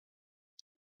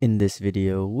In this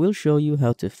video, we'll show you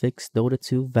how to fix Dota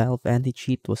 2 Valve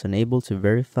anti-cheat was unable to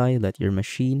verify that your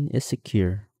machine is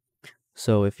secure.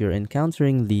 So if you're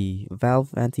encountering the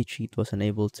Valve anti-cheat was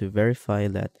unable to verify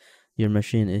that your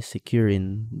machine is secure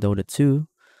in Dota 2,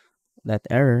 that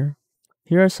error,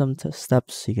 here are some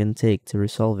steps you can take to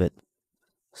resolve it.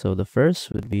 So the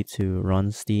first would be to run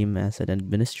Steam as an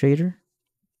administrator.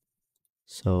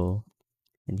 So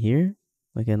in here,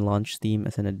 we can launch Steam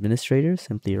as an administrator.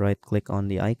 Simply right click on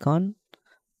the icon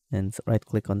and right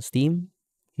click on Steam.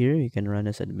 Here you can run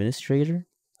as administrator,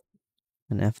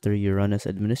 and after you run as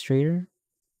administrator,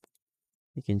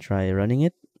 you can try running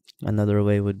it. Another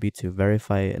way would be to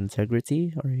verify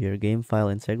integrity or your game file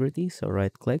integrity. So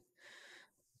right click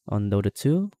on Dota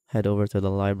 2, head over to the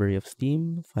library of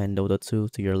Steam, find Dota 2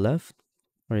 to your left,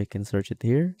 or you can search it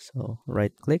here. So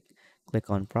right click, click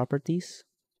on properties,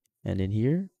 and in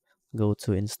here, go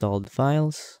to installed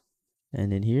files,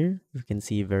 and in here, you can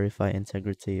see verify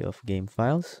integrity of game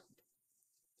files.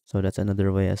 So that's another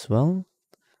way as well.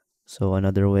 So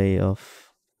another way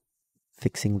of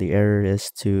fixing the error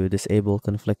is to disable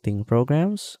conflicting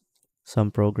programs. Some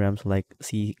programs like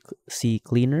C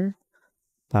Cleaner,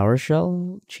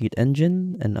 PowerShell, Cheat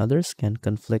Engine, and others can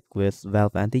conflict with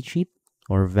Valve Anti-Cheat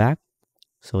or VAC.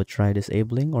 So try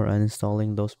disabling or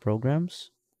uninstalling those programs.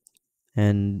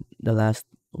 And the last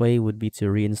way would be to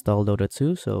reinstall Dota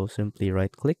 2. So simply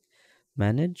right click,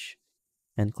 manage,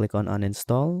 and click on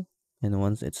uninstall. And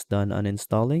once it's done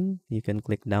uninstalling, you can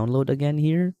click download again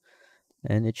here,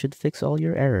 and it should fix all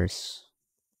your errors.